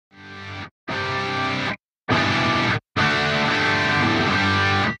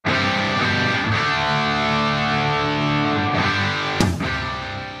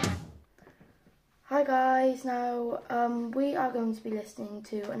guys now. We are going to be listening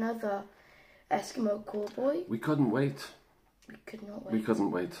to another Eskimo Callboy. We couldn't wait. We could not wait. We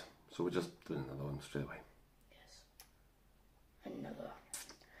couldn't wait, so we're just doing another one straight away. Yes, another.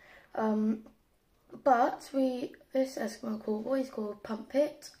 But this Eskimo Callboy is called Pump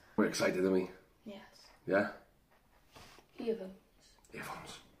It. We're excited, aren't we? Yes. Yeah? Earphones.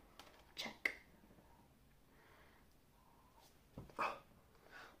 Earphones. Check.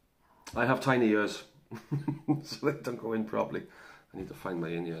 I have tiny ears, so they don't go in properly. I need to find my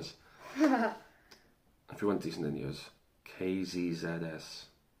in-ears. If you want decent in-ears, KZZS.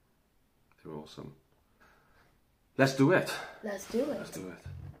 They're awesome. Let's do it. Let's do it. Let's do it.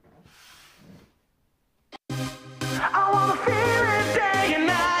 I wanna feel it day and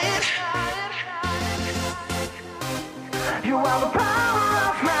night. You are the power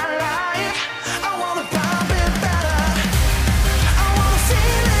of my life. I wanna pump it better. I wanna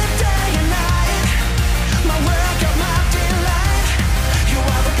feel it day and night. My work of my delight. You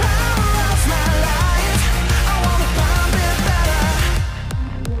are the power of my life. I wanna pump it better.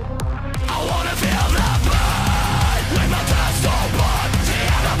 I wanna feel the blood when my thirst open. The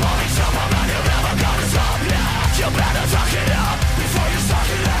anabolic supplement, you're never gonna stop. You better suck it up before you suck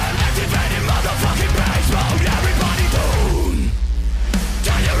it in. Activating motherfucking bass mode, everybody down.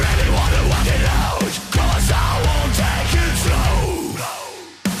 Do you really wanna work it out? Cause I won't take it slow.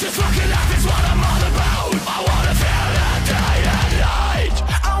 This fucking life is what I'm all about. I wanna feel it day and night.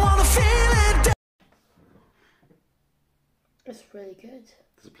 I wanna feel it day. It's really good.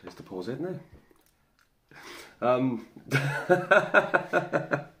 There's a place to pause it, isn't there?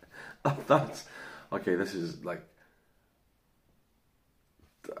 That's... Okay, this is like...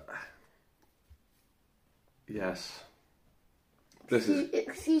 Yes. This is...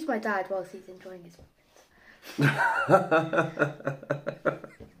 Excuse my dad whilst he's enjoying his moment.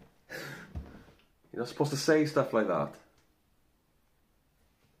 You're not supposed to say stuff like that.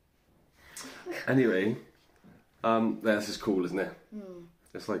 Anyway, this is cool, isn't it? Mm.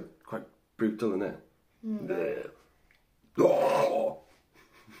 It's like quite brutal, isn't it? Mm.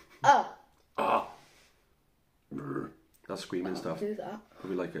 That screaming stuff. Do that.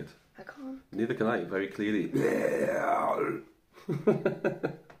 We like it. I can't. Neither can I, very clearly.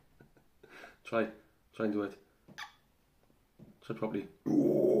 Try and do it. Try properly.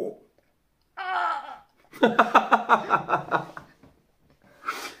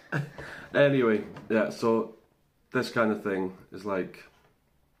 Anyway, yeah, so this kind of thing is like...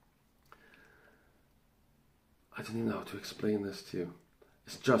 I don't even know how to explain this to you.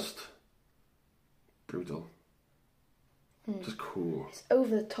 It's just brutal. Just cool. It's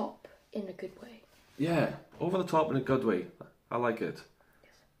over the top in a good way. Yeah, over the top in a good way. I like it.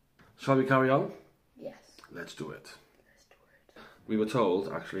 Yes. Shall we carry on? Yes. Let's do it. Let's do it. We were told,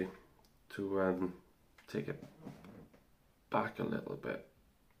 actually, to take it back a little bit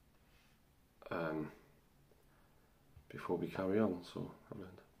before we carry on, so have a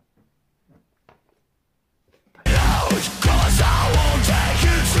Cause I won't take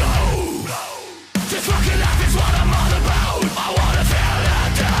it slow. This fucking life is what I'm all about. I wanna feel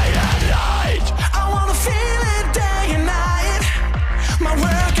it day and night. I wanna feel it day and night. My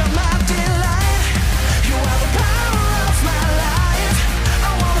work of my delight. You are the power of my life.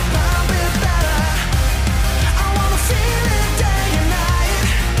 I wanna pump it better. I wanna feel it day and night.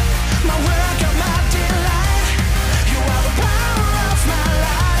 My work of my delight. You are the power of my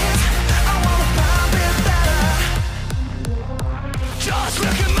life. I wanna pump it better. Just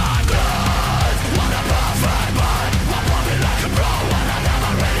look at my blood. What a perfect mind. I'm pumping like a pro and I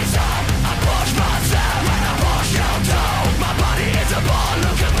never really stop. I push myself and I push you down. My body is a ball.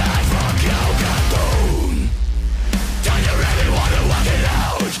 Look at me, fuck you, cartoon. Do you really wanna work it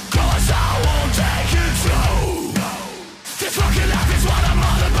out? Cause I won't take it slow. This fucking life is what I'm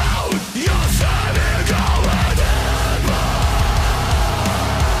all about. You see me going in blood.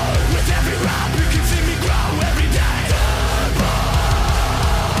 With every rap you can see me grow every day.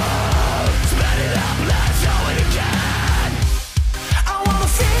 Split it up, let's do it again. I wanna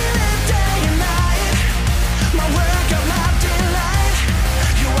feel it day and night. My work of my delight.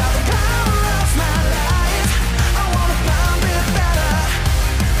 You are the power of my life. I wanna pump it better.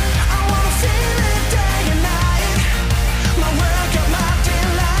 I wanna feel it day and night. My work of my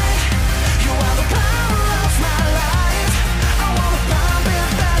delight. You are the power of my life. I wanna pump it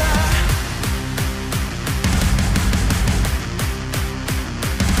better.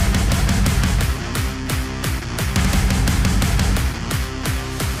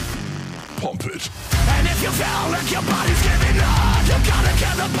 Pump it. And if you feel like your body's giving up, you gotta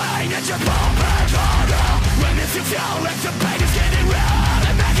get the pain and just pump it harder. And if you feel like the pain is getting real,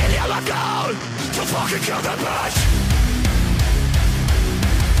 They're making you look down to fucking kill the bitch.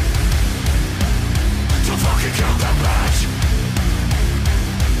 To fucking kill the bitch.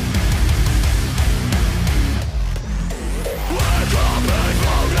 Wake up and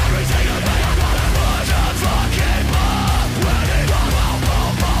fold everything you think I'm gonna put and fucking pop. When it goes boom,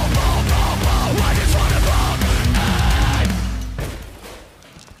 boom, boom, boom, boom, boom. I just wanna pop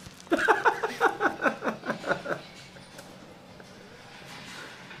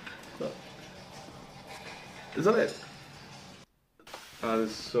Is that it? That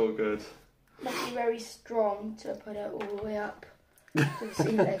is so good. Must be very strong to put it all the way up to the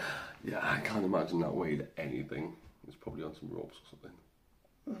ceiling. Yeah, I can't imagine that weighed anything. It's probably on some ropes or something.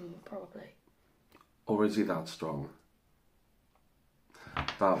 Probably. Or is he that strong?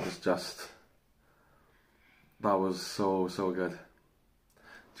 That was so good.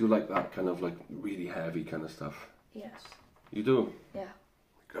 Do you like that kind of like really heavy kind of stuff? Yes. You do? Yeah.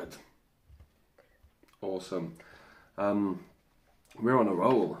 Good. Awesome. We're on a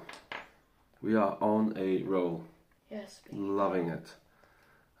roll. We are on a roll. Yes. Loving it.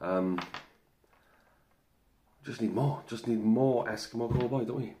 Just need more. Just need more Eskimo Callboy,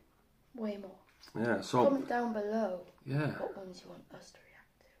 don't we? Way more. Yeah, so... Comment down below Yeah. what ones you want us to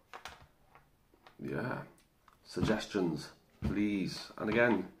react to. Yeah. Suggestions, please. And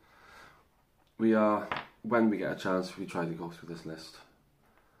again, we are, when we get a chance, we try to go through this list.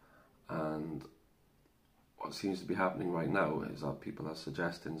 And what seems to be happening right now is that people are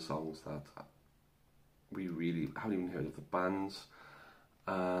suggesting songs that we really haven't even heard of the bands.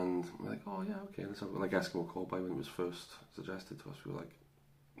 And we're like, oh yeah, okay. And so, like Eskimo Callboy, when it was first suggested to us, we were like,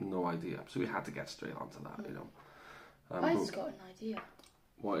 no idea. So we had to get straight onto that, you know. I just got an idea.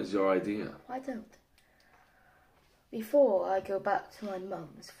 What is your idea? I don't. Before I go back to my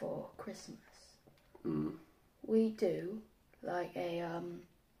mum's for Christmas, we do like a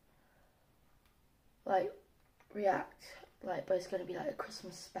like react, like, but it's going to be like a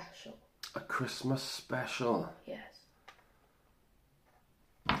Christmas special. A Christmas special. Yes.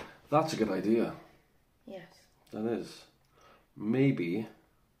 That's a good idea. Yes. That is. Maybe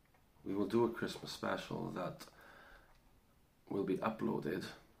we will do a Christmas special that will be uploaded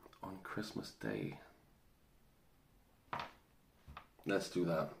on Christmas Day. Let's do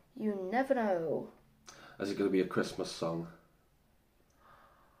that. You never know. Is it going to be a Christmas song?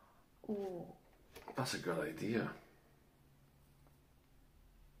 Ooh. That's a good idea.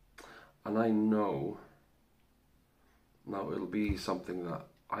 And I know now it'll be something that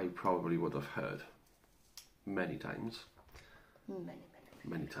I probably would have heard many times.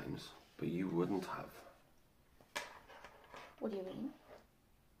 Many times. But you wouldn't have. What do you mean?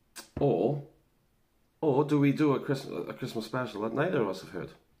 Or do we do a Christmas special that neither of us have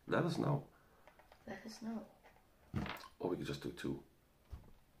heard? Let us know. Let us know. Or we could just do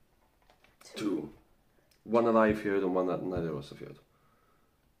two. One that I've heard and one that neither of us have heard.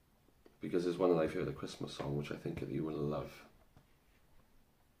 Because there's one that I've heard, a Christmas song, which I think that you will love.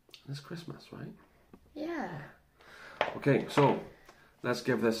 And it's Christmas, right? Yeah. Okay, so let's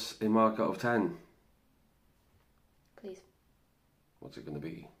give this a mark out of 10. Please. What's it going to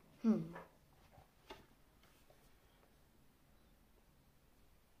be?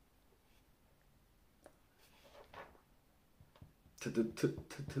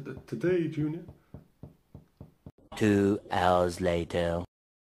 Today, Junior. 2 hours later.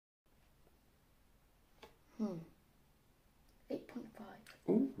 8.5.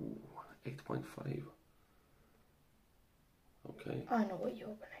 Ooh, 8.5. Okay. I know what you're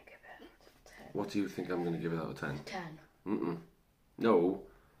going to give it. 10. What do you think I'm going to give it out of 10? 10. No.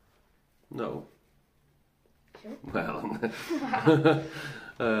 Sure? Well,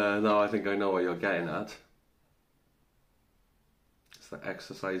 no, I think I know what you're getting at. It's the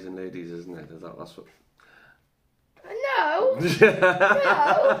exercising ladies, isn't it? That's what... No!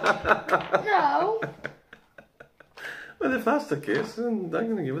 No! Well, if that's the case, then I'm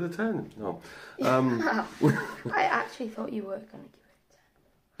going to give it a 10. No. I actually thought you were going to give it a 10.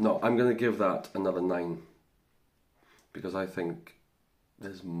 No, I'm going to give that another 9. Because I think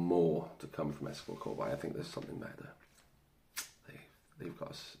there's more to come from Eskimo Callboy. I think there's something better. They've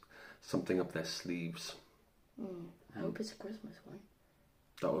got something up their sleeves. I hope it's a Christmas one.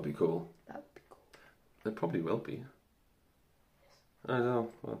 That would be cool. That would be cool. It probably will be. I don't know.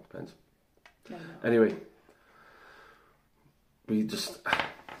 Well, it depends. No. Anyway, we just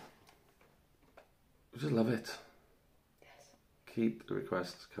love it. Yes. Keep the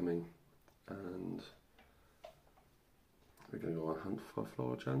requests coming, and we're going to go on hunt for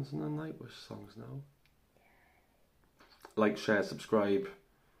Flora Jansen and Nightwish songs now. Like, share, subscribe,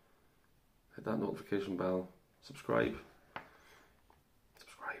 hit that notification bell, subscribe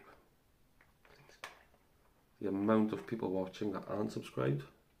the amount of people watching that aren't subscribed.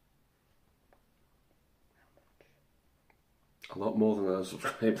 A lot more than that are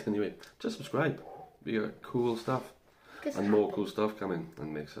subscribed anyway. Just subscribe. We got cool stuff. And more cool stuff coming,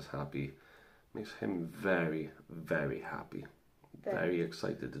 and makes us happy. Makes him very, very happy. Very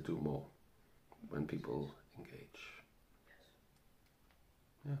excited to do more when people engage.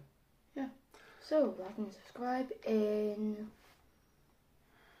 Yes. Yeah. So, like and subscribe in...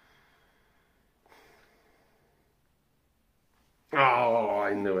 Oh,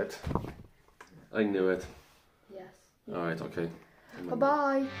 I knew it. I knew it. Yes. Alright, okay.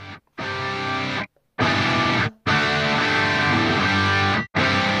 Bye-bye.